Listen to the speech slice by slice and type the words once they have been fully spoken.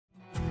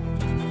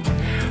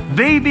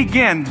they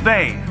begin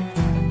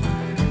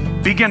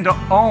to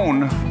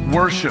own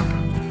worship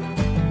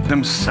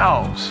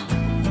themselves.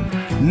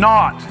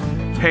 Not,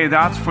 hey,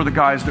 that's for the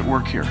guys that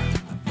work here.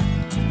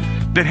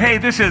 That, hey,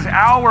 this is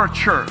our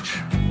church.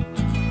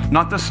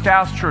 Not the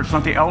staff's church,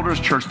 not the elders'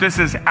 church. This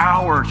is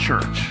our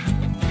church.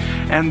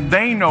 And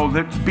they know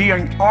that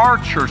being our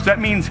church, that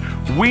means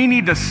we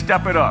need to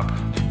step it up.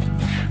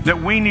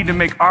 That we need to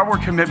make our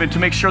commitment to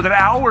make sure that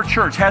our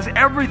church has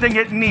everything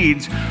it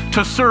needs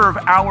to serve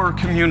our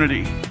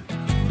community.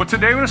 But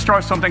today we're going to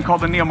start something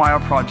called the Nehemiah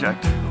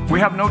Project. We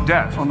have no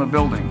debt on the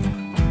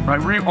building,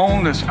 right? We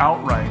own this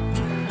outright.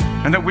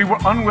 And that we were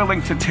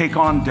unwilling to take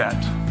on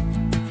debt.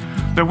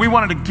 That we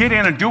wanted to get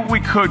in and do what we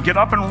could, get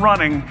up and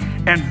running,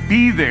 and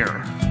be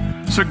there.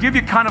 So to give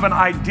you kind of an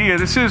idea,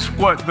 this is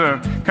what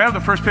can I have the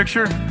first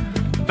picture?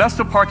 That's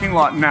the parking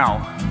lot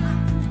now.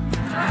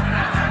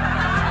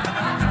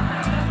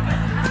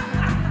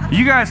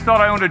 You guys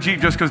thought I owned a Jeep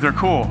just because they're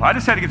cool. I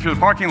just had to get through the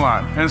parking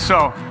lot. And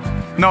so,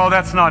 no,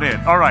 that's not it.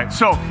 All right,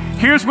 so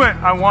here's what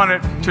I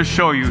wanted to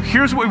show you.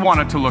 Here's what we want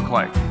it to look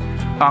like.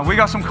 We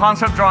got some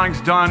concept drawings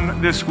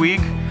done this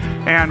week,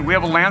 and we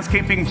have a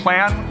landscaping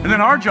plan. And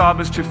then our job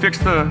is to fix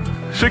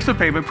the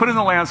pavement, put in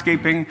the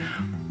landscaping,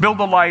 build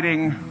the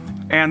lighting,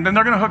 and then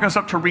they're going to hook us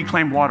up to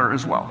reclaimed water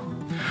as well.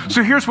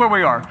 So here's where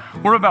we are.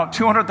 We're about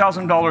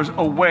 $200,000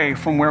 away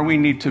from where we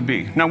need to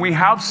be. Now we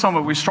have some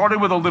of it. We started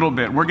with a little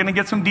bit. We're going to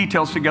get some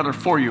details together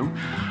for you.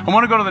 I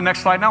want to go to the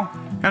next slide now.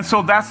 And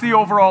so that's the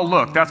overall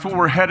look. That's what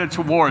we're headed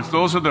towards.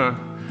 Those are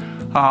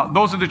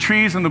the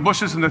trees and the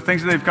bushes and the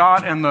things that they've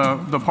got, and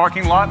the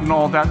parking lot and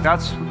all that.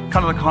 That's kind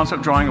of the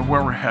concept drawing of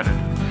where we're headed.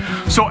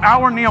 So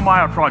our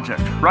Nehemiah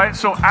Project, right?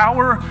 So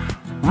our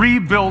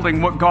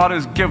rebuilding what God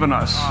has given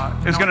us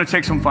is going to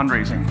take some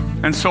fundraising.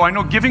 And so I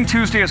know Giving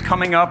Tuesday is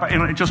coming up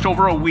in just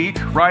over a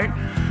week, right?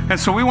 And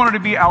so we wanted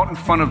to be out in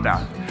front of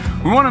that.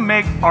 We want to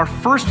make our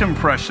first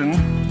impression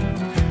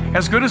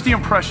as good as the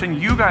impression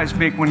you guys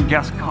make when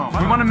guests come.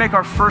 We want to make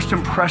our first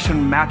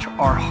impression match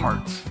our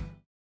hearts.